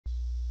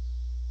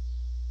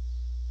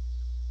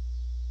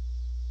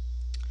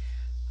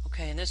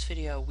Okay, in this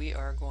video we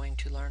are going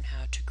to learn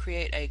how to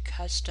create a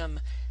custom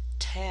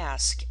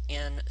task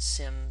in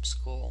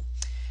simSchool.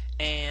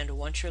 And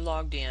once you're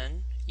logged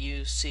in,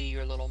 you see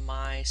your little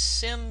My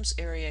Sims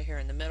area here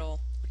in the middle,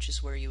 which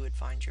is where you would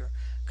find your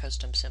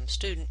custom sim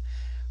student.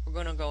 We're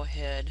going to go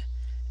ahead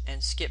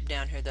and skip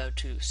down here though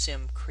to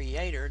Sim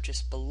Creator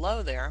just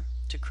below there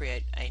to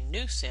create a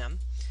new sim.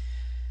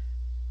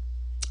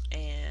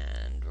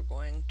 And we're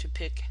going to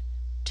pick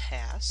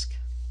Task.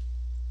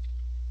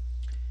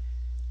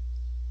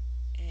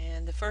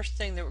 And the first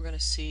thing that we're going to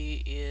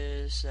see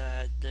is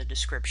the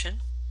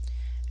description.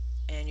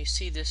 And you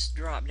see this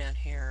drop down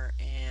here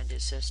and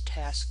it says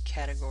task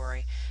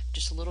category.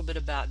 Just a little bit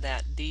about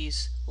that.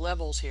 These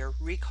levels here,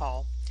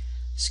 recall,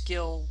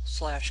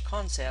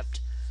 skill/concept,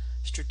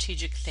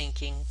 strategic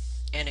thinking,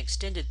 and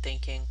extended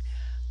thinking,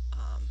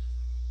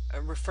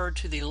 refer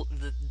to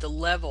the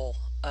level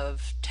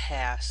of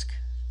task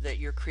that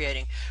you're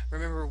creating.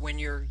 Remember, when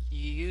you're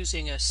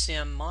using a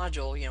sim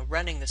module,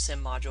 running the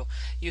sim module,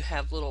 you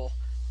have little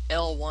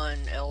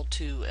L1,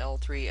 L2,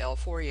 L3,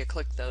 L4. You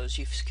click those,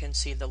 you can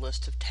see the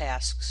list of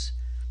tasks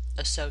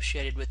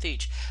associated with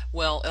each.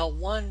 Well,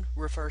 L1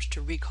 refers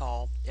to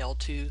recall,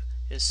 L2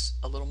 is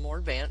a little more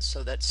advanced,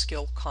 so that's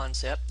skill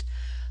concept.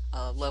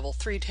 Level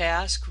 3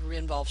 task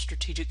involves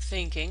strategic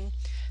thinking,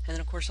 and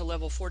then of course a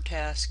level 4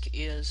 task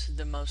is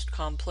the most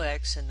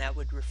complex, and that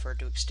would refer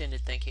to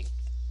extended thinking.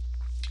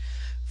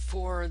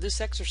 For this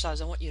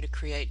exercise, I want you to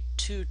create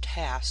 2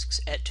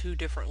 tasks at 2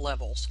 different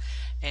levels,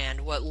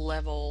 and what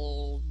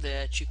level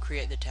that you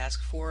create the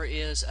task for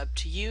is up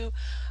to you.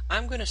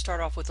 I'm going to start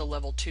off with a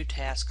level 2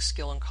 task,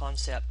 skill and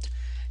concept.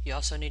 You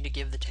also need to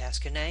give the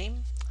task a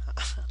name.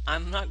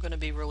 I'm not going to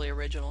be really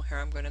original here.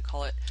 I'm going to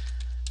call it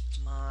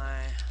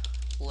my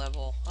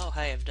level, oh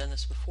hey, I've done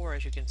this before,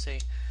 as you can see,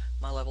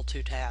 my level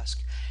 2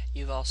 task.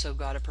 You've also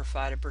got to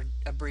provide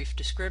a brief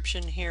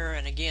description here,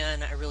 and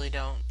again, it really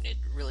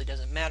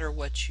doesn't matter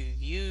what you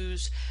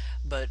use,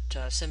 but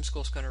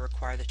simSchool is going to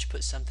require that you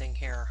put something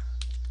here.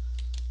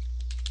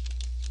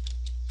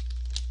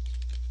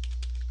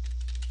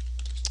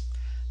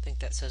 I think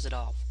that says it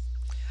all.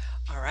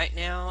 Alright,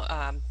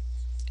 now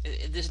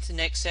the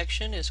next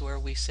section is where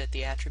we set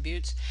the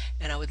attributes,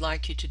 and I would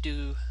like you to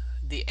do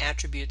the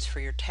attributes for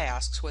your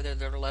tasks, whether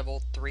they're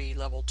level 3,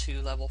 level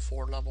 2, level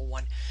 4, level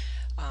 1.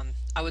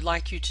 I would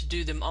like you to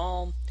do them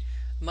all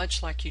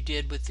much like you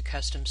did with the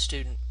custom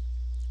student,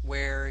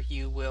 where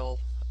you will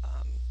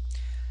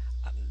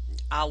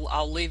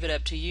I'll leave it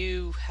up to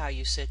you how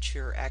you set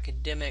your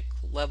academic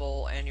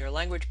level and your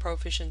language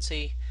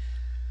proficiency,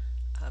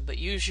 but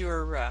use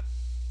your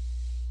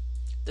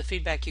the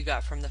feedback you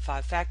got from the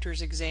 5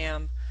 factors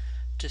exam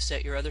to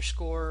set your other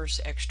scores.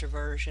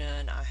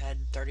 Extroversion, I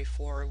had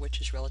 34,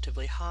 which is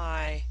relatively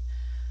high,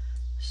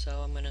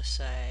 so I'm going to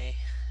say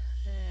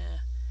I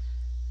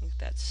think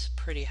that's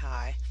pretty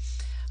high.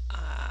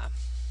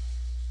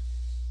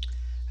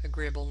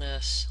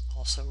 Agreeableness,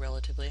 also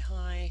relatively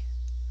high,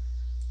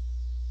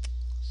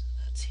 so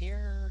that's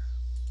here.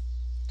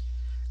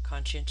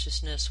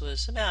 Conscientiousness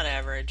was about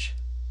average,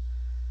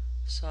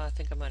 so I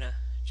think I'm going to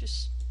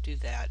just do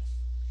that.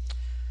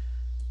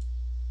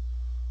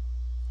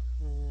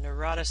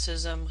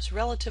 Neuroticism was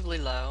relatively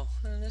low.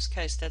 In this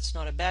case, that's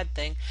not a bad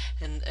thing,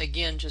 and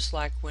again, just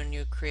like when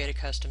you create a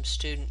custom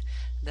student,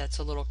 that's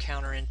a little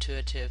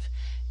counterintuitive.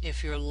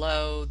 If you're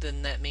low,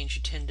 then that means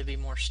you tend to be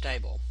more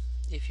stable.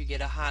 If you get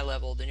a high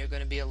level, then you're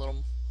going to be a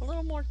little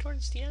more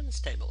towards the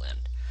unstable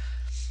end.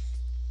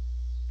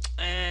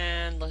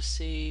 And let's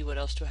see, what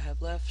else do I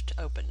have left?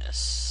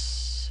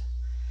 Openness.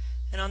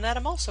 And on that,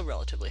 I'm also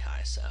relatively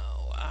high, so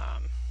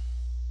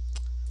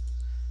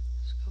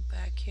let's go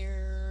back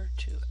here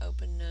to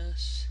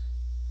openness.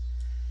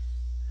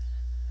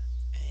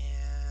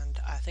 And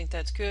I think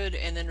that's good.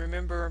 And then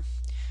remember,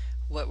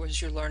 what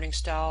was your learning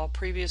style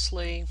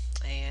previously,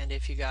 and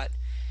if you got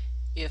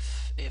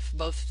if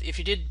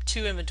you did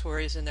 2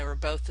 inventories and they were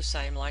both the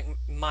same, like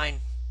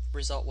mine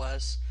result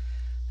was,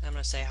 I'm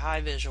going to say high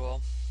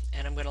visual,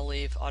 and I'm going to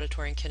leave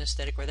auditory and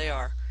kinesthetic where they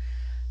are.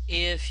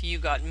 If you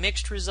got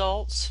mixed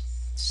results,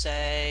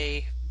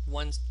 say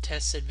one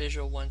test said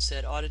visual, one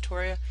said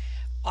auditory,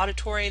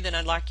 then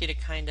I'd like you to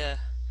kind of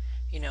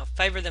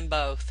favor them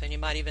both, and you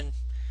might even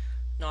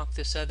knock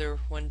this other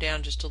one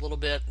down just a little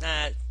bit.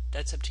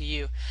 That's up to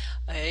you.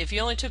 If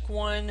you only took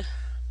one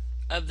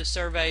of the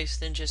surveys,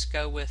 then just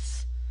go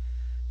with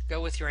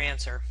your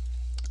answer.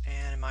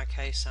 And in my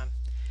case, I'm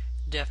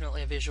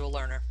definitely a visual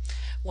learner.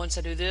 Once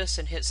I do this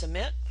and hit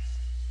submit,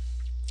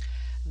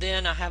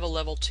 then I have a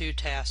level 2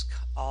 task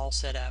all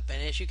set up.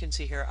 And as you can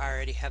see here, I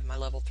already have my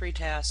level 3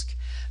 task.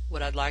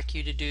 What I'd like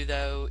you to do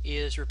though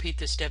is repeat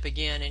this step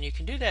again, and you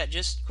can do that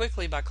just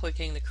quickly by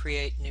clicking the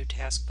Create New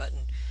Task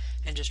button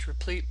and just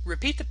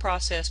repeat the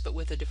process, but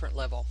with a different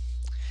level.